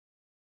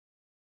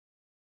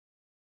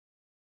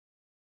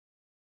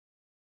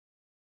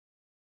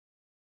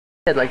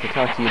I'd like to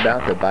talk to you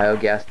about the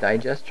biogas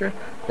digester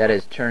that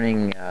is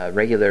turning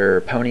regular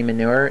pony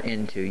manure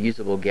into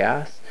usable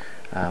gas,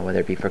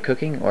 whether it be for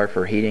cooking or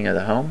for heating of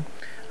the home.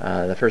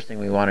 The first thing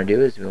we want to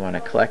do is we want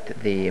to collect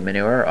the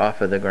manure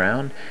off of the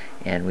ground,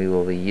 and we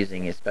will be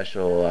using a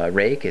special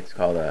rake. It's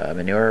called a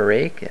manure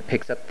rake. It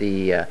picks up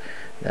the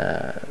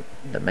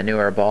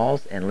manure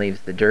balls and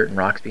leaves the dirt and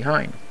rocks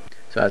behind.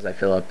 So as I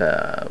fill up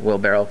a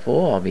wheelbarrow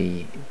full, I'll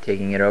be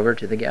taking it over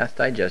to the gas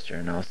digester,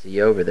 and I'll see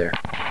you over there.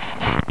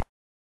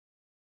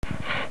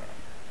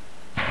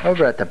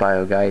 Over at the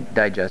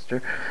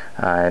biodigester,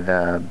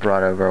 I've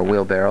brought over a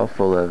wheelbarrow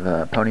full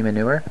of pony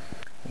manure,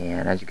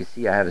 and as you can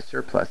see I have a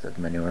surplus of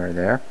manure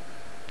there.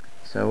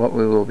 So what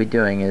we will be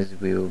doing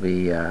is we will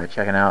be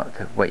checking out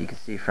what you can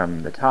see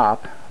from the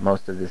top.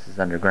 Most of this is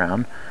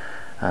underground.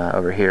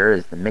 Over here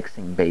is the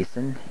mixing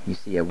basin. You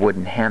see a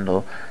wooden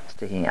handle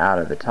sticking out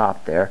of the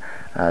top there.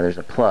 There's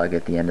a plug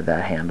at the end of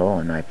that handle,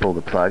 and I pull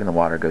the plug and the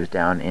water goes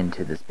down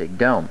into this big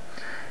dome.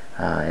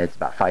 It's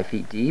about 5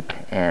 feet deep,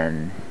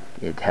 and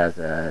it has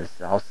a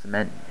all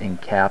cement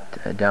encapped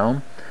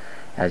dome.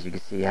 As you can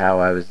see how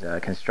I was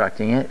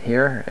constructing it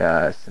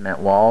here, cement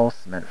walls,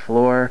 cement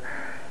floor,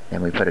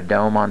 then we put a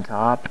dome on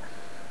top,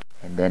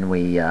 and then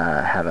we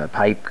have a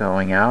pipe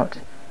going out.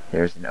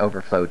 There's an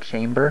overflow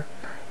chamber,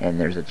 and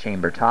there's a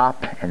chamber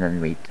top, and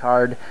then we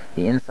tarred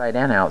the inside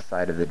and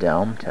outside of the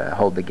dome to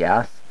hold the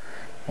gas,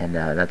 and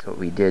that's what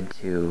we did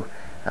to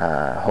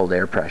hold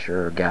air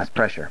pressure or gas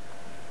pressure.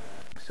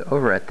 So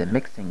over at the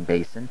mixing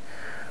basin,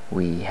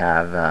 we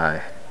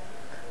have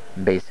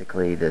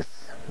basically this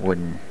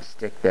wooden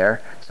stick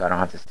there, so I don't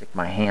have to stick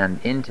my hand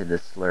into the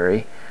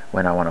slurry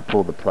when I want to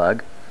pull the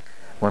plug.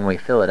 When we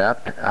fill it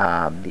up,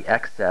 the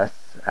excess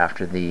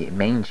after the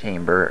main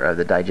chamber of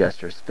the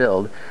digester is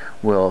filled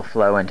will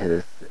flow into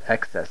this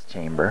excess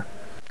chamber,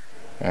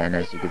 and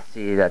as you can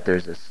see that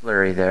there's a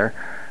slurry there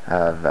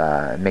of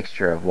a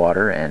mixture of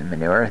water and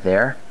manure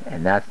there,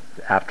 and that's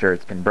after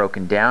it's been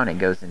broken down. It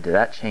goes into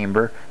that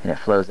chamber and it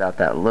flows out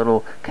that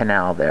little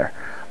canal there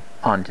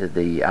onto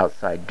the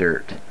outside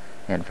dirt,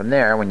 and from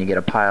there, when you get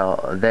a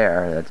pile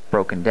there that's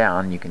broken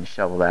down, you can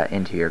shovel that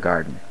into your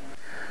garden.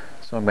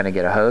 So I'm going to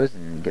get a hose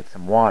and get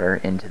some water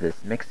into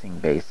this mixing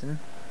basin,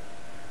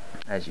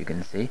 as you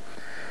can see.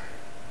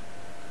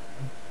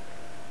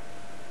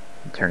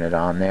 Turn it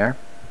on there,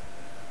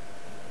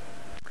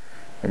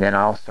 and then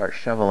I'll start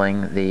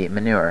shoveling the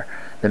manure.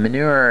 The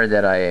manure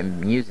that I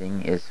am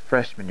using is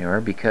fresh manure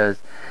because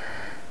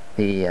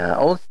the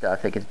old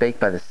stuff that gets baked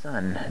by the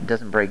sun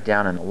doesn't break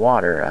down in the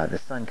water. The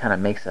sun kind of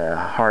makes a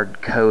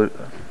hard coat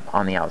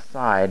on the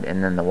outside,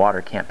 and then the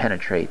water can't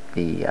penetrate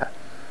the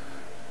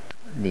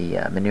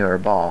manure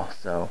ball.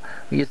 So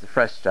we use the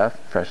fresh stuff,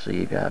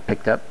 freshly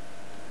picked up,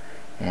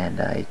 and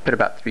I put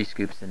about 3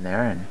 scoops in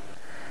there, and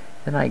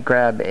then I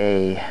grab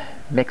a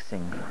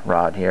mixing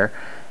rod here.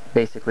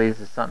 Basically, this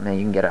is something that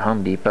you can get at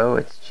Home Depot.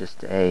 It's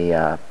just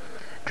a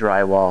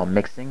drywall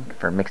mixing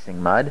for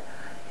mixing mud,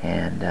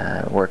 and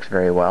it works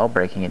very well,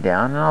 breaking it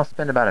down. And I'll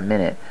spend about a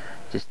minute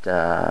just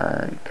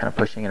kind of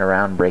pushing it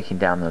around, breaking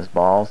down those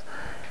balls.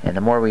 And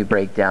the more we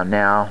break down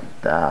now,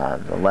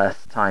 the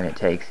less time it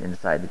takes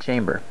inside the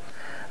chamber.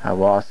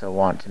 We'll also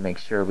want to make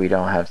sure we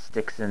don't have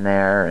sticks in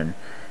there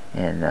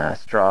and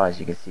straw. As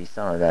you can see,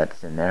 some of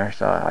that's in there,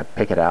 so I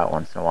pick it out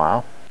once in a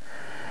while.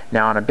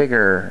 Now on a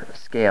bigger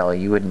scale,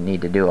 you wouldn't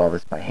need to do all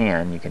this by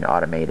hand. You can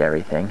automate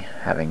everything,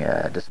 having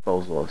a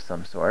disposal of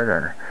some sort,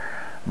 or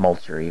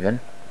mulcher even.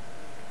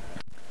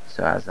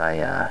 So as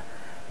I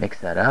mix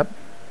that up,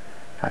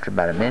 after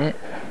about a minute,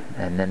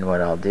 and then what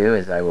I'll do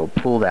is I will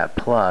pull that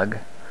plug,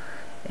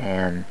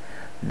 and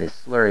the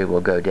slurry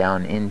will go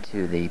down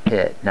into the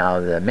pit. Now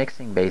the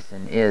mixing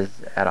basin is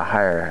at a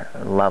higher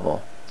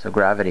level, so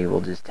gravity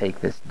will just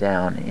take this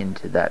down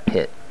into that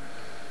pit.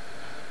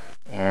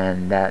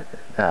 And that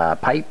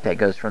pipe that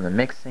goes from the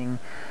mixing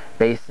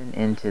basin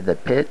into the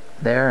pit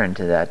there,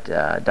 into that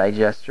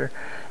digester,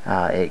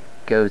 it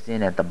goes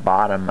in at the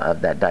bottom of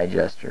that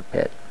digester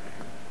pit.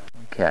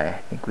 Okay,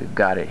 I think we've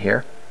got it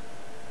here.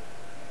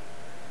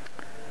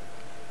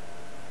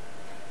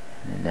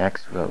 And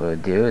next what we'll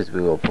do is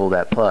we will pull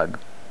that plug.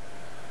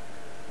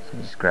 So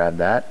just grab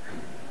that.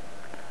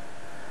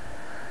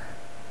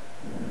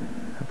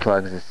 The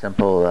plug is a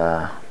simple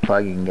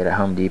plug you can get at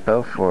Home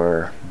Depot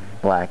for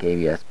black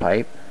ABS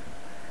pipe,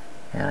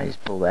 and I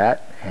just pull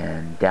that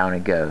and down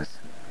it goes,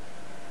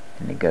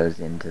 and it goes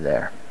into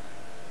there.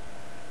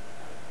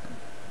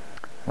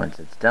 Once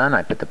it's done,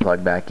 I put the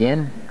plug back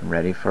in,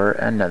 ready for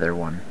another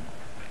one.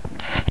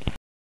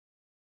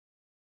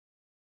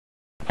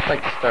 I'd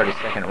like to start a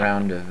second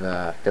round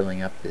of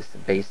filling up this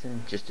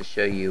basin, just to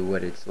show you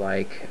what it's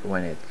like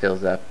when it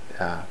fills up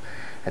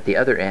at the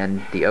other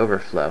end, the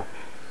overflow.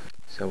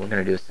 So we're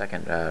going to do a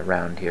second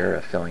round here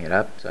of filling it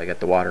up. So I got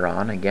the water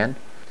on again,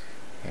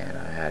 and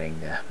I'm adding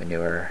the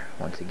manure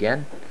once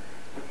again,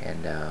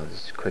 and I'll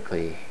just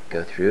quickly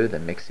go through the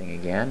mixing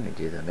again. We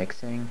do the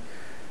mixing,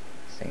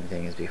 same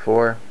thing as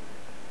before,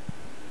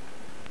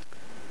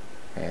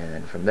 and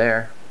then from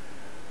there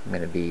I'm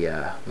going to be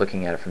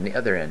looking at it from the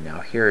other end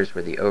now. Here's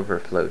where the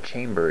overflow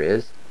chamber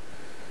is,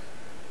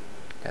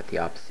 at the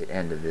opposite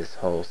end of this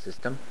whole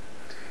system.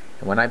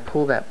 And when I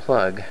pull that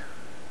plug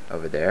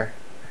over there,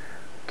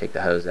 take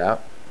the hose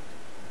out.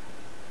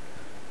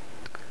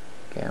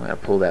 Okay, I'm going to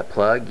pull that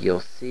plug.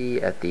 You'll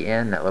see at the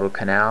end, that little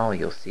canal,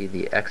 you'll see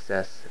the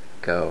excess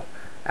go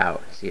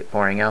out. See it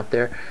pouring out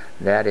there?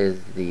 That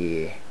is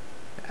the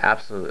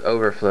absolute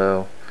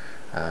overflow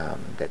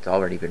that's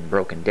already been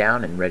broken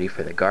down and ready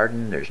for the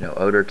garden. There's no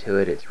odor to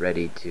it. It's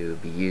ready to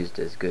be used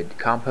as good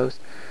compost.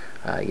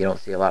 You don't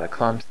see a lot of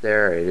clumps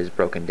there. It is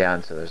broken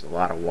down, so there's a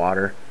lot of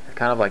water. It's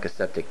kind of like a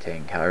septic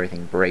tank, how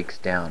everything breaks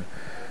down.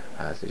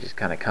 So it just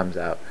kind of comes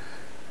out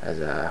as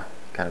a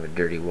kind of a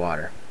dirty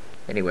water.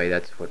 Anyway,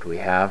 that's what we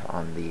have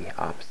on the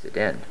opposite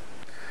end.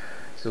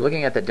 So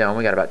looking at the dome,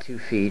 we got about 2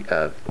 feet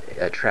of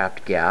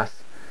trapped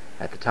gas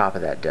at the top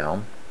of that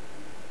dome.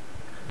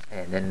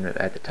 And then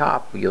at the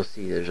top, you'll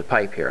see there's a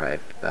pipe here.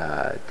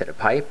 I've did a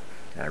pipe,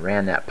 and I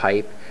ran that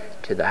pipe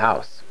to the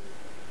house.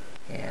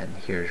 And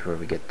here's where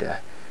we get the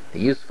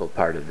useful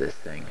part of this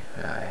thing,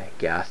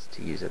 gas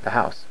to use at the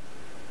house.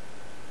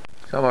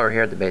 So I'm over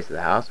here at the base of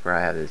the house where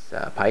I have this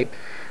pipe.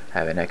 I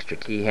have an extra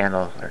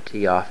T-handle or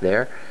T-off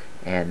there,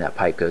 and that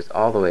pipe goes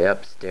all the way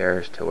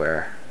upstairs to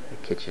where the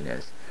kitchen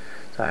is.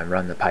 So I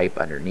run the pipe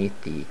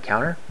underneath the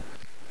counter,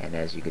 and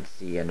as you can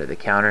see under the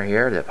counter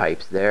here, the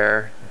pipe's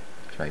there.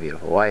 There's my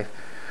beautiful wife.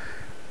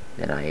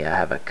 Then I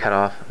have a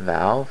cutoff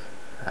valve.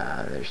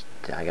 I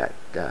got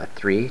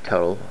 3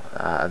 total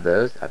of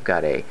those. I've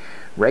got a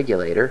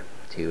regulator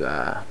to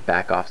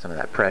back off some of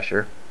that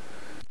pressure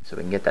so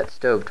we can get that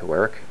stove to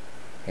work.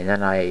 And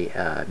then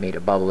I made a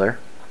bubbler,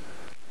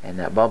 and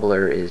that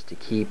bubbler is to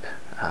keep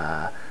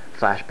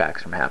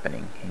flashbacks from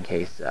happening. In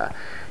case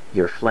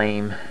your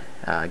flame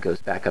goes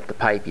back up the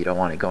pipe, you don't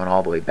want it going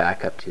all the way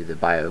back up to the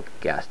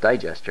biogas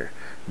digester,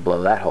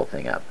 blow that whole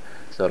thing up.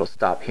 So it'll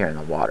stop here in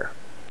the water.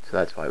 So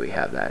that's why we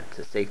have that. It's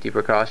a safety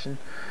precaution.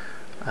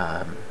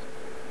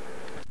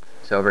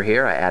 So over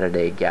here I added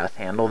a gas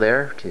handle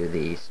there to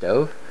the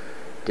stove,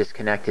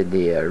 disconnected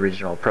the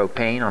original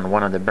propane on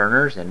one of the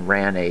burners, and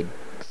ran a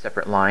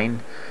separate line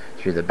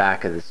through the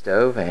back of the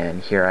stove,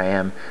 and here I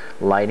am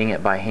lighting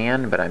it by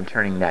hand, but I'm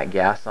turning that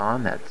gas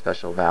on, that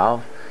special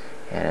valve,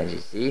 and as you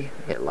see,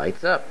 it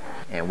lights up,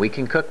 and we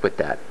can cook with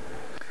that.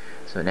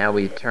 So now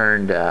we've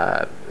turned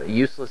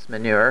useless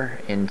manure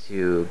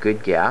into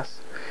good gas,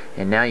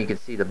 and now you can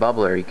see the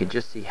bubbler. You can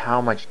just see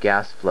how much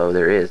gas flow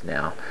there is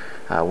now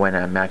when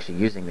I'm actually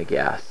using the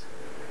gas.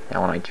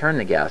 Now when I turn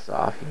the gas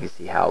off, you can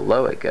see how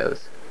low it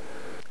goes.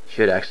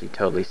 Should actually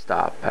totally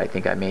stop. I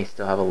think I may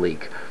still have a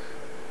leak.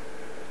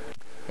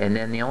 And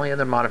then the only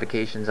other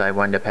modifications I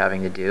wound up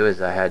having to do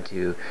is I had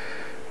to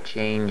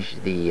change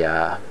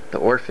the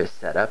orifice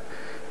setup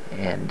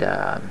and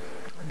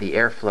the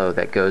airflow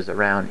that goes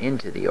around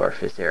into the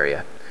orifice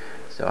area.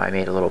 So I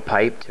made a little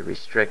pipe to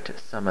restrict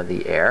some of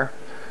the air,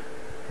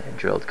 and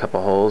drilled a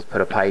couple holes,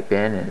 put a pipe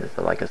in, and it's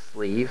like a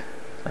sleeve.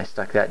 I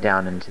stuck that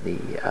down into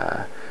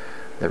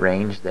the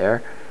range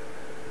there.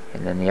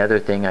 And then the other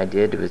thing I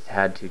did was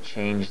had to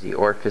change the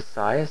orifice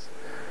size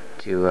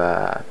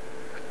to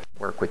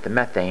work with the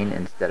methane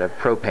instead of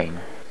propane.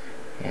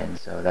 And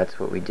so that's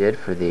what we did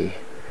for the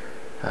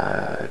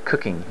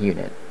cooking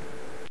unit.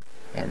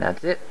 And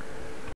that's it.